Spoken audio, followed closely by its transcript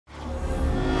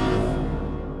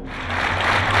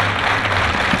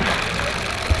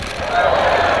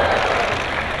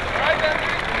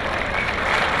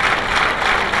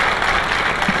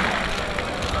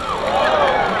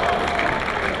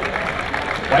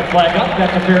White flag up,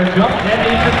 that's a fair jump.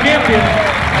 Dendy's the champion.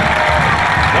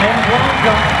 Men's long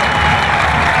jump.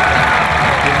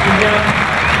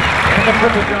 And the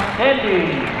triple jump.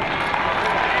 Dendy.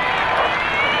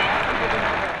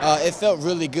 It felt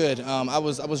really good. I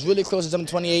was really close to jumping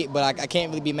 28, but I can't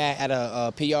really be mad at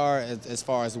a PR as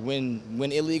far as win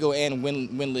illegal and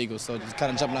win legal. So just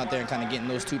kind of jumping out there and kind of getting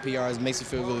those 2 PRs makes me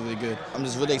feel really, really good. I'm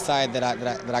just really excited that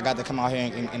I got to come out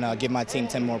here and give my team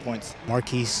 10 more points.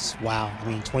 Marquis, wow, I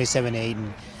mean 27-8,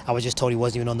 and I was just told he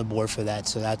wasn't even on the board for that.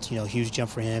 So that's, a huge jump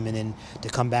for him. And then to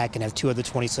come back and have 2 other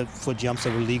 27-foot jumps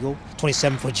that were legal,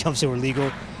 27-foot jumps that were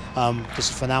legal.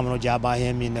 Just a phenomenal job by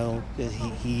him.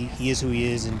 He is who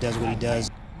he is and does what he does.